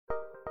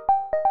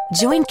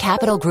Join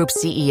Capital Group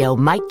CEO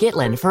Mike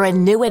Gitlin for a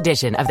new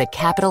edition of the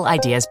Capital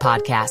Ideas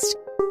Podcast.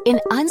 In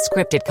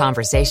unscripted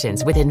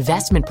conversations with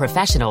investment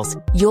professionals,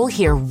 you'll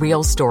hear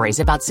real stories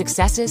about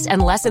successes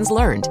and lessons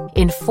learned,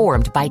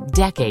 informed by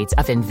decades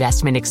of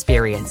investment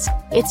experience.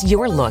 It's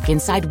your look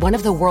inside one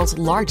of the world's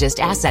largest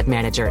asset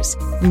managers.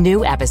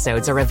 New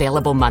episodes are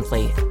available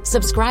monthly.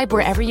 Subscribe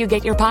wherever you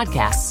get your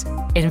podcasts.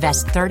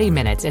 Invest 30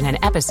 minutes in an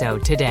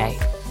episode today.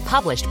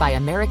 Published by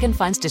American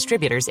Funds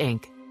Distributors,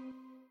 Inc.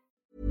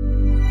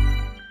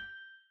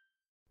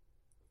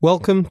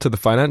 Welcome to the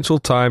Financial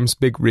Times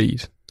Big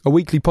Read, a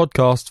weekly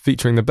podcast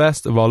featuring the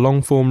best of our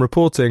long-form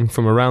reporting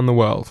from around the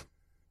world.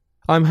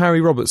 I'm Harry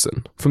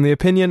Robertson from the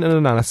Opinion and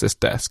Analysis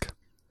Desk.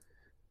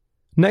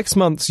 Next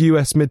month's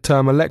US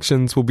midterm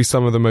elections will be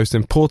some of the most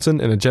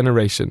important in a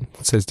generation,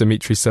 says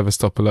Dimitri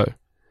Sevastopoulou.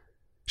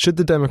 Should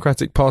the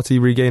Democratic Party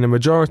regain a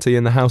majority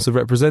in the House of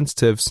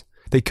Representatives,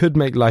 they could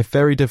make life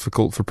very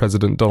difficult for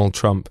President Donald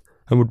Trump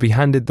and would be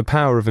handed the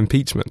power of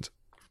impeachment.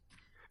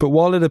 But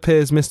while it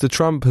appears Mr.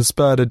 Trump has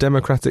spurred a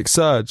Democratic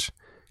surge,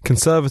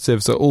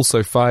 Conservatives are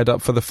also fired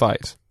up for the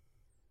fight.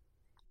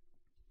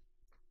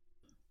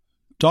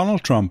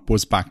 Donald Trump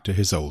was back to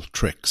his old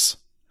tricks.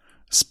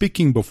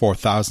 Speaking before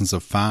thousands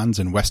of fans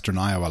in western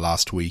Iowa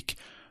last week,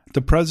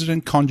 the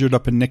president conjured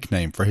up a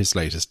nickname for his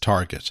latest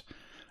target,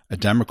 a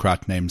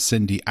Democrat named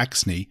Cindy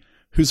Axne,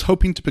 who's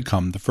hoping to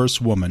become the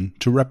first woman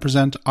to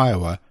represent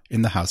Iowa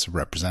in the House of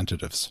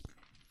Representatives.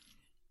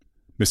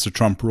 Mr.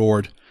 Trump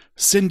roared,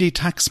 "Cindy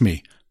tax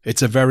me.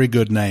 It's a very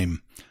good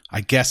name. I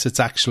guess it's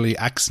actually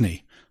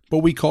Axne, but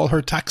we call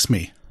her Tax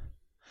Me."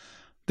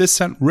 This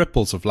sent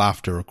ripples of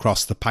laughter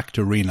across the packed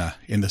arena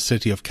in the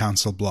city of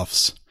Council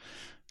Bluffs.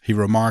 He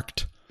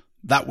remarked,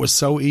 "That was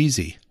so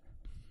easy."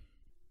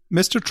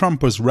 Mr.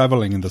 Trump was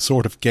reveling in the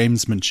sort of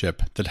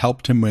gamesmanship that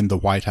helped him win the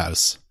White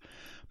House.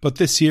 But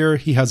this year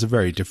he has a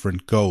very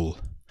different goal.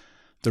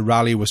 The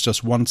rally was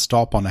just one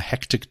stop on a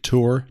hectic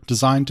tour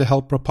designed to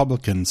help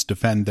Republicans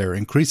defend their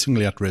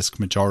increasingly at-risk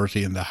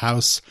majority in the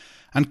House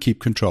and keep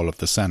control of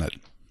the Senate.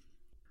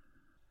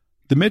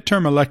 The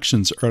midterm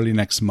elections early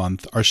next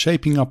month are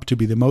shaping up to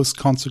be the most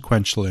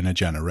consequential in a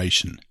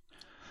generation.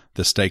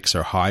 The stakes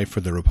are high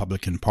for the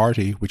Republican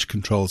Party, which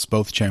controls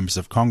both chambers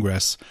of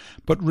Congress,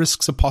 but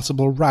risks a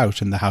possible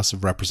rout in the House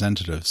of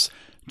Representatives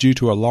due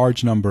to a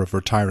large number of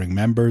retiring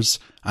members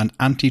and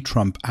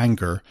anti-Trump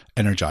anger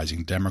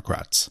energizing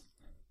Democrats.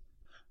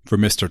 For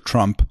Mr.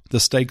 Trump, the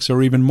stakes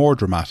are even more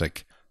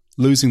dramatic.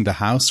 Losing the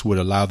House would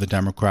allow the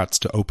Democrats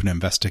to open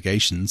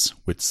investigations,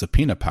 with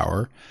subpoena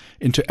power,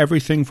 into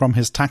everything from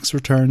his tax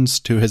returns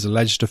to his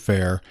alleged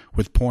affair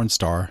with porn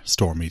star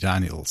Stormy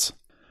Daniels.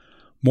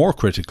 More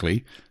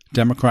critically,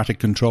 Democratic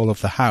control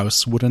of the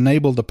House would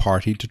enable the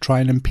party to try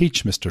and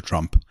impeach Mr.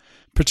 Trump,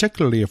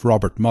 particularly if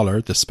Robert Mueller,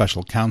 the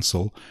special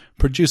counsel,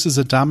 produces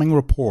a damning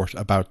report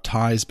about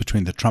ties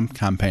between the Trump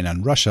campaign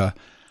and Russia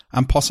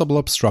and possible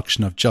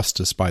obstruction of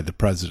justice by the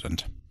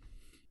president.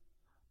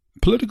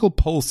 Political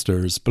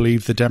pollsters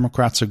believe the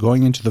Democrats are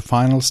going into the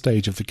final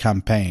stage of the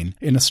campaign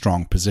in a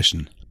strong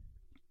position.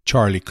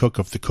 Charlie Cook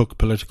of the Cook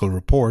Political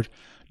Report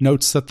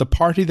notes that the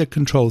party that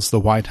controls the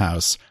White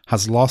House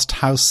has lost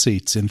House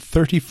seats in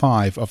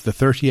 35 of the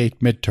 38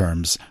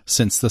 midterms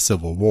since the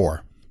Civil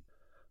War.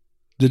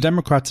 The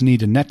Democrats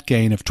need a net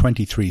gain of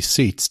 23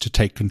 seats to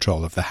take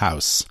control of the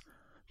House.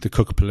 The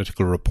Cook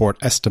Political Report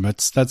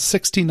estimates that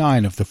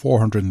 69 of the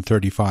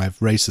 435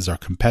 races are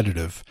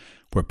competitive,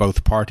 where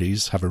both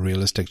parties have a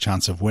realistic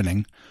chance of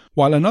winning,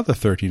 while another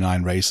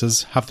 39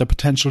 races have the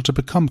potential to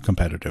become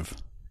competitive.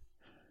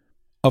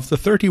 Of the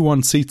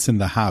 31 seats in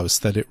the House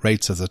that it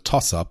rates as a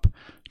toss-up,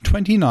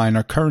 29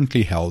 are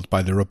currently held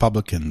by the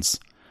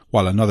Republicans,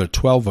 while another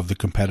 12 of the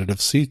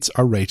competitive seats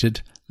are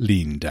rated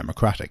lean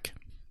Democratic.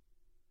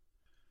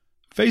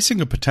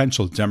 Facing a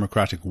potential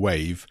Democratic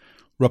wave,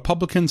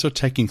 Republicans are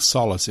taking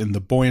solace in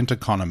the buoyant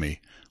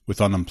economy,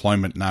 with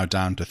unemployment now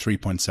down to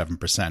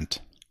 3.7%.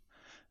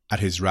 At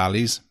his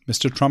rallies,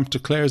 Mr. Trump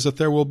declares that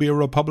there will be a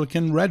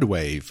Republican red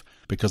wave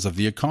because of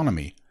the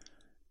economy.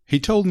 He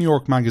told New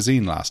York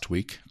Magazine last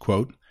week,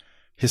 quote,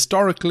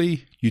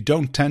 "Historically, you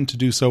don't tend to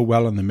do so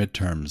well in the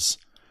midterms.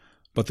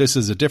 But this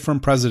is a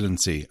different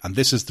presidency, and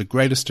this is the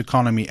greatest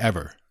economy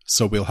ever,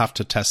 so we'll have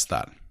to test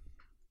that."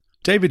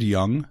 David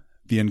Young,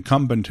 the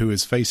incumbent who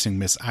is facing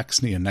Miss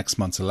Axne in next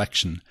month's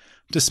election,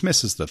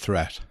 dismisses the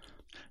threat.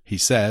 He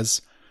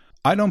says,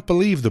 "I don't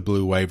believe the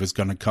blue wave is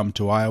going to come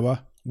to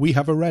Iowa. We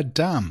have a red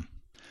dam."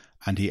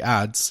 And he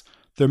adds,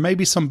 "There may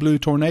be some blue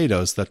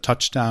tornadoes that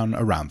touch down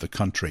around the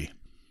country."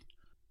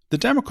 The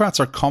Democrats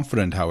are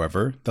confident,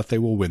 however, that they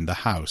will win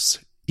the House,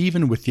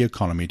 even with the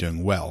economy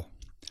doing well.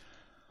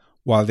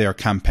 While they are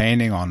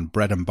campaigning on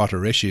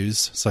bread-and-butter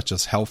issues such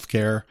as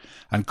healthcare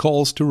and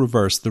calls to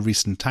reverse the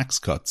recent tax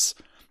cuts,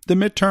 the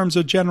midterms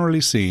are generally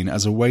seen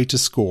as a way to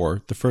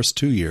score the first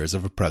 2 years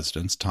of a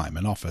president's time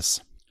in office.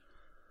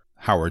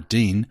 Howard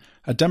Dean,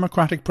 a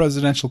Democratic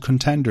presidential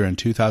contender in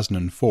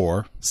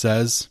 2004,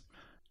 says,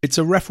 "It's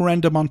a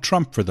referendum on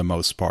Trump for the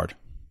most part,"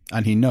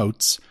 and he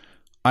notes,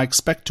 "I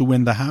expect to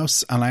win the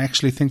House, and I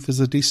actually think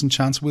there's a decent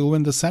chance we'll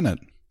win the Senate."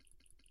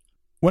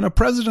 When a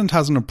president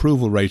has an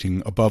approval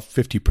rating above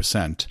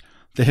 50%,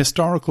 the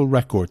historical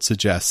record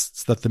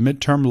suggests that the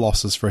midterm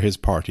losses for his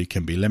party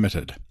can be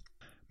limited.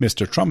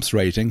 Mr. Trump's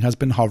rating has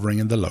been hovering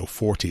in the low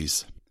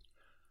 40s.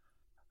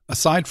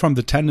 Aside from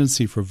the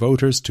tendency for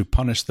voters to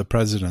punish the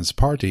president's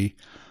party,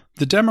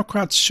 the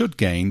Democrats should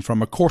gain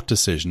from a court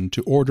decision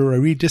to order a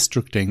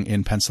redistricting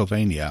in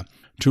Pennsylvania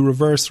to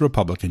reverse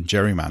Republican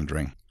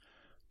gerrymandering.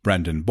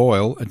 Brendan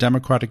Boyle, a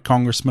Democratic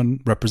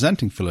congressman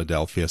representing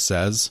Philadelphia,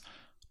 says,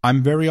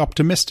 "I'm very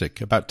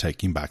optimistic about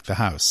taking back the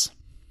House."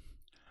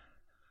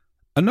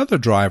 Another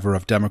driver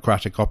of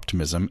Democratic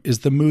optimism is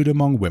the mood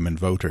among women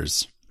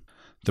voters.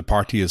 The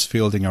party is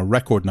fielding a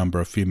record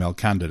number of female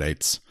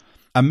candidates,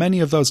 and many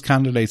of those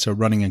candidates are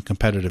running in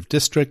competitive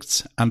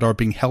districts and are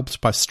being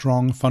helped by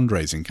strong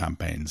fundraising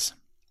campaigns.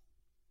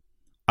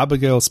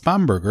 Abigail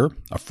Spanberger,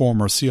 a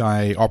former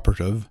CIA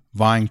operative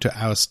vying to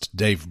oust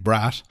Dave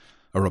Bratt,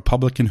 a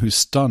Republican who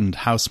stunned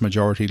House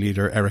Majority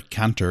Leader Eric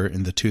Cantor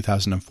in the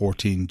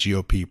 2014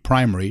 GOP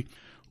primary,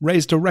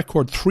 raised a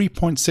record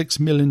 $3.6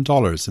 million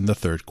in the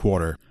third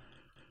quarter.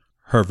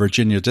 Her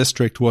Virginia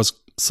district was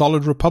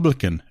solid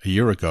Republican a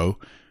year ago,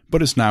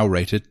 but is now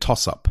rated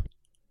toss-up.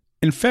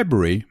 In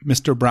February,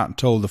 Mr. Bratt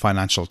told the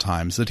Financial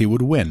Times that he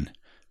would win,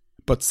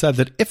 but said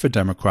that if a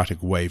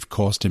Democratic wave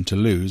caused him to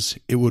lose,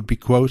 it would be,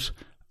 quote,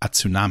 a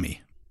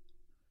tsunami.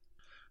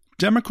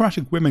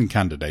 Democratic women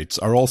candidates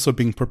are also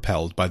being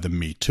propelled by the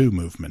Me Too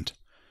movement.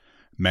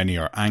 Many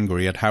are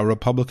angry at how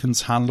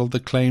Republicans handled the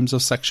claims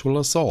of sexual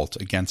assault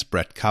against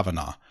Brett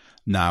Kavanaugh,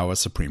 now a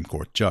Supreme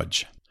Court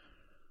judge.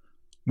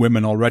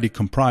 Women already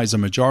comprise a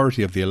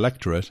majority of the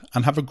electorate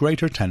and have a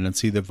greater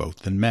tendency to vote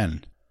than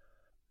men.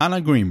 Anna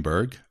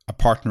Greenberg, a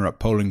partner at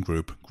polling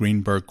group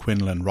Greenberg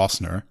Quinlan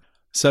Rossner,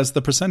 says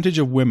the percentage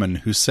of women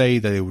who say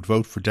they would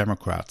vote for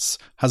Democrats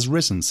has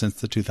risen since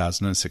the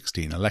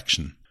 2016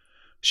 election.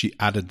 She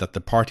added that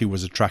the party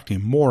was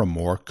attracting more and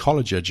more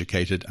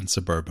college-educated and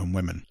suburban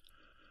women.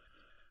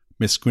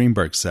 Ms.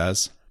 Greenberg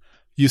says,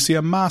 "You see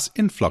a mass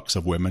influx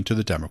of women to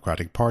the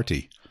Democratic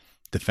Party.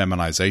 The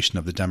feminization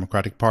of the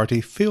Democratic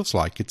Party feels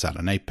like it's at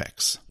an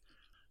apex."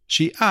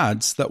 She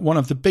adds that one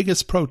of the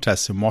biggest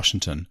protests in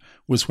Washington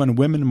was when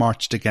women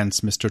marched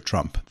against Mr.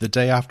 Trump the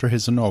day after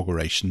his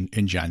inauguration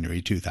in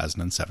January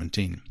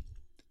 2017.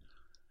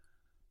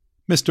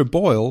 Mr.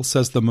 Boyle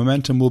says the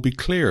momentum will be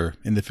clear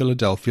in the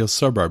Philadelphia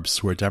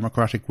suburbs where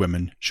Democratic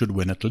women should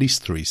win at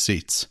least 3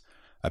 seats,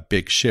 a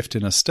big shift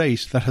in a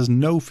state that has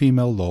no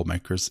female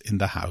lawmakers in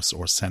the House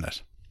or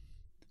Senate.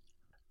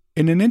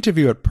 In an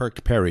interview at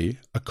Perk Perry,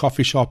 a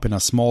coffee shop in a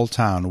small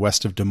town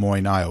west of Des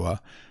Moines,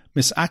 Iowa,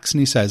 Ms.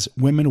 Axne says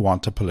women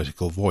want a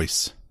political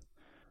voice.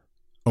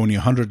 Only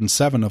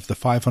 107 of the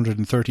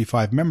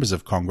 535 members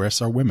of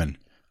Congress are women,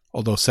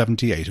 although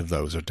 78 of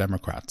those are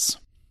Democrats.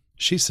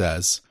 She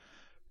says,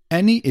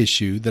 "Any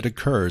issue that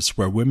occurs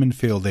where women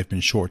feel they've been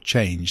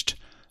shortchanged,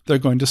 they're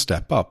going to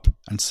step up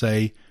and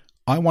say,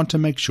 I want to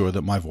make sure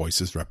that my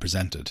voice is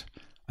represented,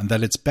 and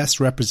that it's best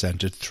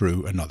represented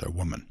through another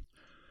woman."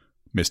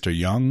 Mr.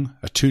 Young,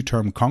 a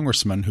 2-term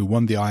congressman who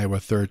won the Iowa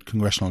 3rd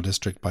Congressional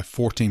District by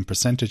 14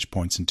 percentage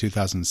points in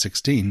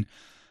 2016,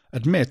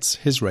 admits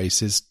his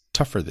race is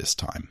tougher this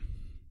time.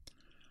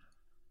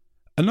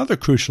 Another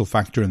crucial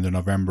factor in the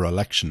November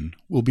election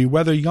will be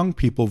whether young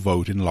people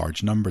vote in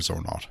large numbers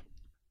or not.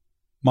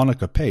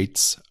 Monica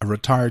Pates, a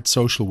retired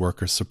social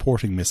worker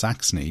supporting Miss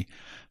Axne,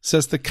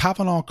 says the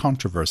Kavanaugh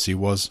controversy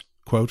was,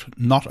 quote,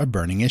 not a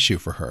burning issue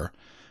for her,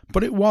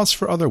 but it was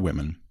for other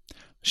women.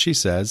 She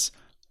says,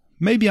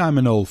 "Maybe I'm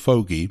an old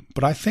fogey,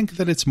 but I think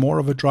that it's more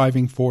of a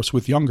driving force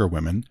with younger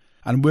women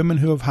and women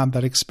who have had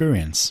that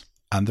experience,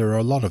 and there are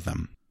a lot of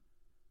them."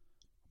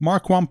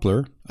 Mark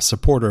Wampler, a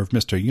supporter of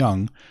Mr.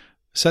 Young,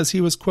 says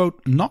he was,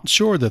 quote, not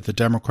sure that the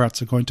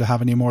Democrats are going to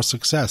have any more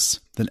success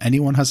than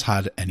anyone has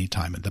had any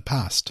time in the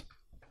past.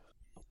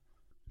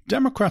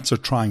 Democrats are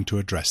trying to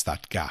address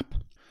that gap.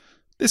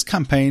 This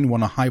campaign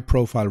won a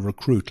high-profile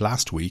recruit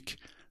last week,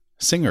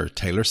 singer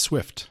Taylor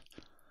Swift.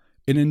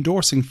 In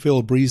endorsing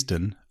Phil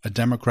Breesden, a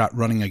Democrat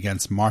running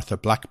against Martha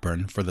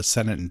Blackburn for the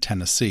Senate in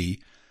Tennessee,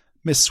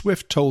 Ms.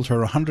 Swift told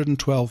her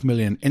 112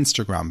 million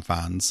Instagram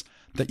fans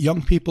that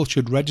young people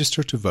should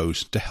register to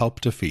vote to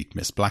help defeat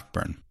Ms.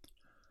 Blackburn.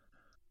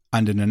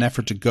 And in an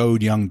effort to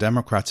goad young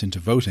Democrats into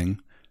voting,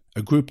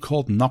 a group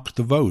called Knock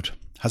the Vote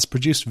has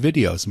produced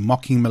videos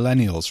mocking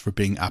millennials for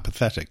being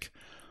apathetic,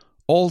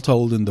 all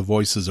told in the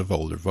voices of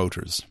older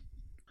voters.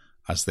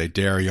 As they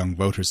dare young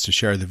voters to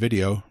share the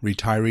video,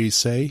 retirees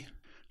say,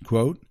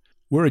 quote,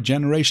 "We're a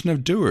generation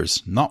of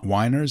doers, not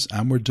whiners,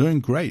 and we're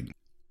doing great."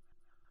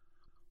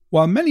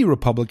 While many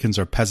Republicans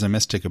are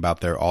pessimistic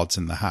about their odds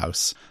in the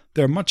House,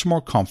 they're much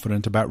more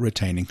confident about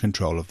retaining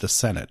control of the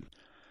Senate.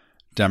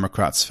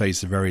 Democrats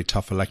face a very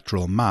tough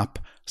electoral map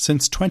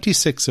since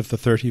 26 of the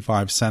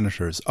 35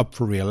 senators up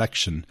for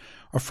re-election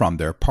are from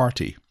their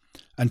party,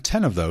 and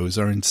 10 of those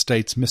are in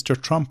states Mr.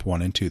 Trump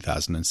won in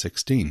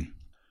 2016.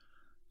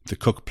 The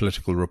Cook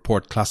Political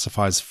Report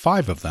classifies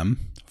 5 of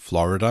them,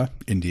 Florida,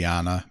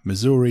 Indiana,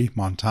 Missouri,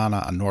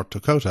 Montana and North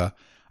Dakota,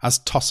 as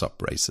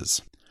toss-up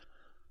races.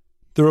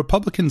 The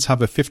Republicans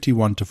have a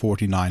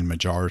 51-49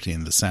 majority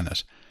in the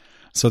Senate,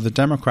 so the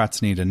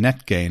Democrats need a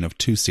net gain of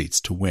 2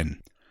 seats to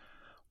win.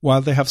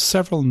 While they have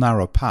several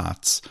narrow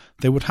paths,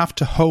 they would have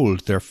to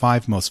hold their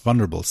 5 most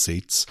vulnerable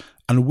seats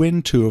and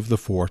win 2 of the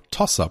 4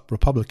 toss-up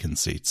Republican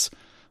seats: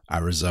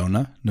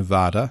 Arizona,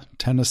 Nevada,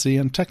 Tennessee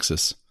and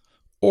Texas,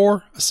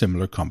 or a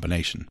similar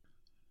combination.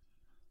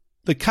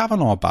 The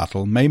Kavanaugh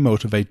battle may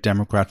motivate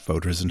Democrat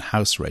voters in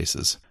House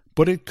races,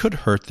 but it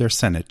could hurt their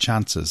Senate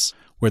chances,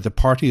 where the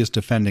party is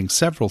defending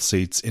several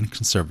seats in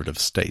conservative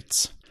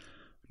states.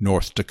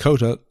 North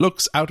Dakota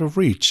looks out of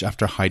reach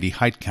after Heidi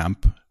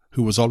Heitkamp,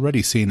 who was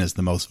already seen as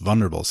the most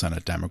vulnerable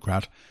Senate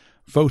Democrat,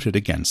 voted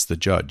against the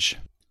judge.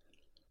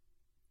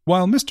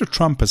 While Mr.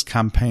 Trump has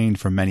campaigned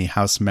for many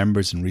House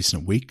members in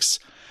recent weeks,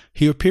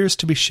 he appears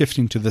to be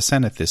shifting to the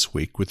Senate this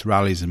week with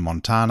rallies in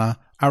Montana,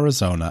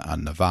 Arizona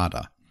and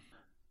Nevada.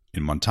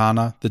 In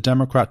Montana, the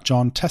Democrat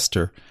Jon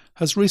Tester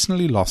has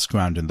recently lost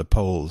ground in the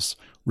polls,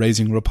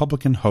 raising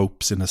Republican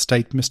hopes in a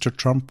state Mr.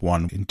 Trump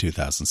won in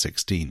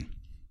 2016.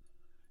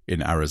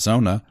 In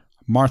Arizona,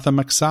 Martha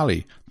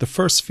McSally, the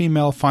first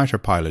female fighter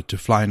pilot to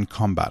fly in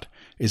combat,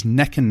 is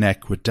neck and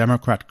neck with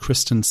Democrat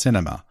Kyrsten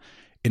Sinema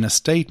in a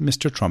state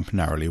Mr. Trump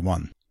narrowly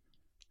won.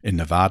 In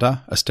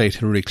Nevada, a state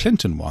Hillary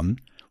Clinton won,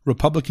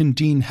 Republican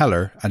Dean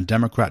Heller and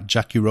Democrat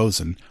Jackie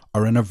Rosen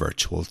are in a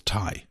virtual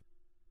tie.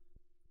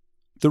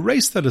 The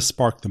race that has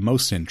sparked the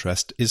most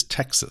interest is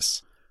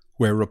Texas,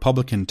 where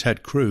Republican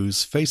Ted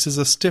Cruz faces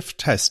a stiff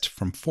test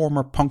from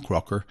former punk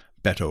rocker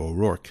Beto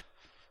O'Rourke.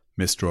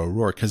 Mr.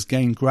 O'Rourke has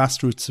gained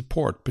grassroots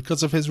support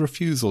because of his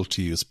refusal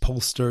to use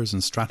pollsters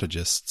and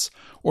strategists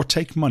or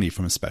take money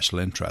from special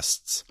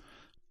interests.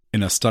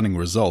 In a stunning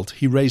result,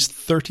 he raised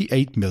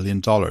 $38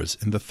 million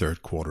in the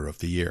third quarter of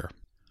the year.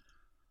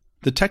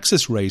 The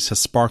Texas race has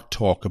sparked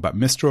talk about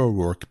Mr.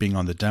 O'Rourke being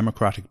on the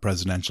Democratic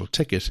presidential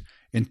ticket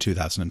in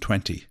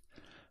 2020.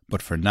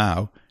 But for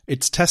now,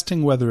 it's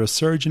testing whether a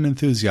surge in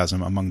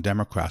enthusiasm among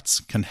Democrats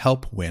can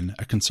help win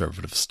a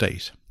conservative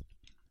state.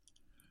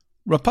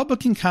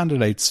 Republican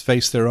candidates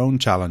face their own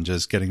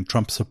challenges getting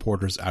Trump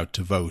supporters out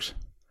to vote.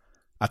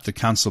 At the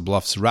Council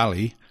Bluffs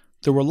rally,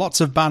 there were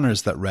lots of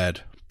banners that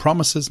read,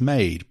 "Promises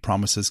made,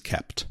 promises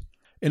kept,"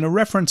 in a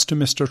reference to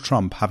Mr.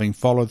 Trump having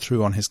followed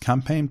through on his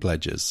campaign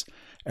pledges,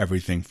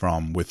 everything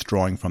from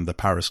withdrawing from the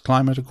Paris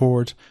Climate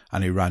Accord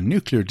and Iran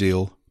nuclear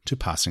deal to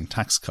passing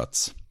tax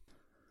cuts.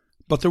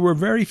 But there were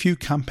very few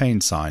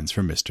campaign signs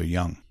for Mr.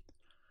 Young.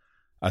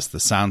 As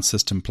the sound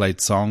system played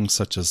songs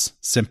such as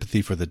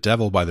Sympathy for the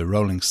Devil by the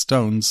Rolling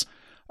Stones,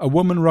 a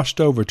woman rushed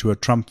over to a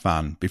Trump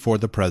van before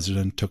the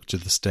president took to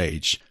the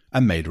stage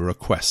and made a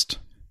request.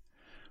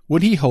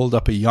 Would he hold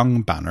up a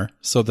Young banner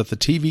so that the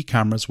TV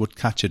cameras would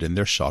catch it in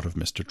their shot of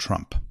Mr.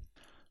 Trump?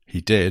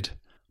 He did,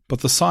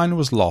 but the sign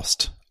was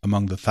lost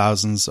among the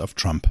thousands of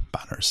Trump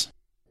banners.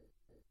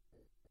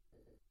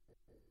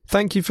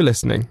 Thank you for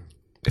listening.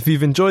 If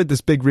you've enjoyed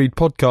this Big Read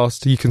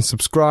podcast, you can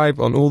subscribe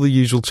on all the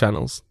usual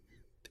channels.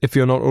 If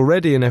you're not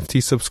already an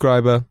FT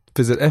subscriber,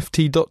 visit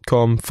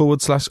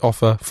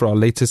ft.com/offer for our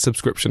latest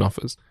subscription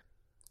offers.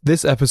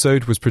 This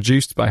episode was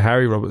produced by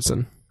Harry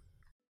Robertson.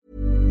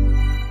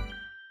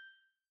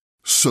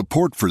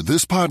 Support for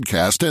this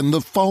podcast and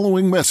the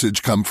following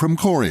message come from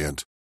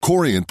Corient.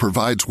 Corient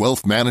provides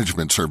wealth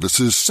management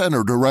services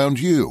centered around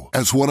you.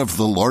 As one of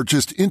the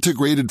largest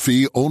integrated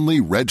fee-only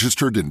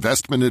registered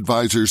investment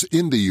advisors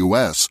in the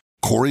U.S.,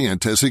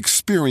 Corient has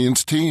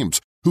experienced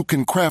teams who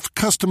can craft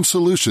custom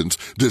solutions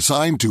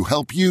designed to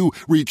help you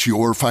reach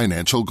your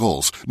financial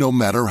goals, no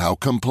matter how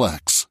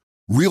complex.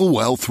 Real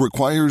wealth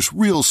requires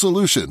real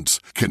solutions.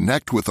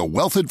 Connect with a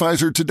wealth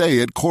advisor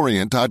today at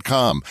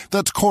Corient.com.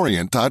 That's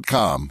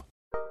Corient.com.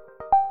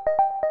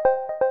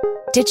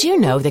 Did you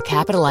know the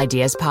Capital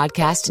Ideas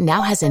podcast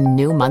now has a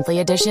new monthly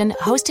edition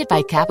hosted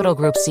by Capital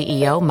Group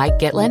CEO Mike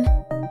Gitlin?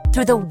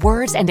 Through the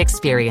words and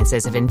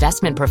experiences of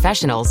investment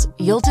professionals,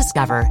 you'll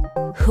discover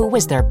who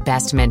was their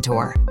best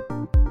mentor,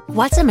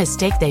 what's a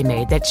mistake they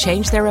made that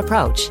changed their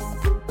approach,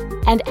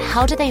 and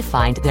how do they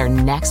find their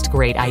next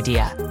great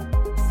idea.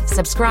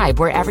 Subscribe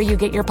wherever you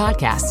get your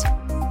podcasts.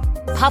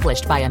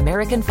 Published by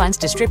American Funds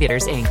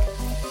Distributors, Inc.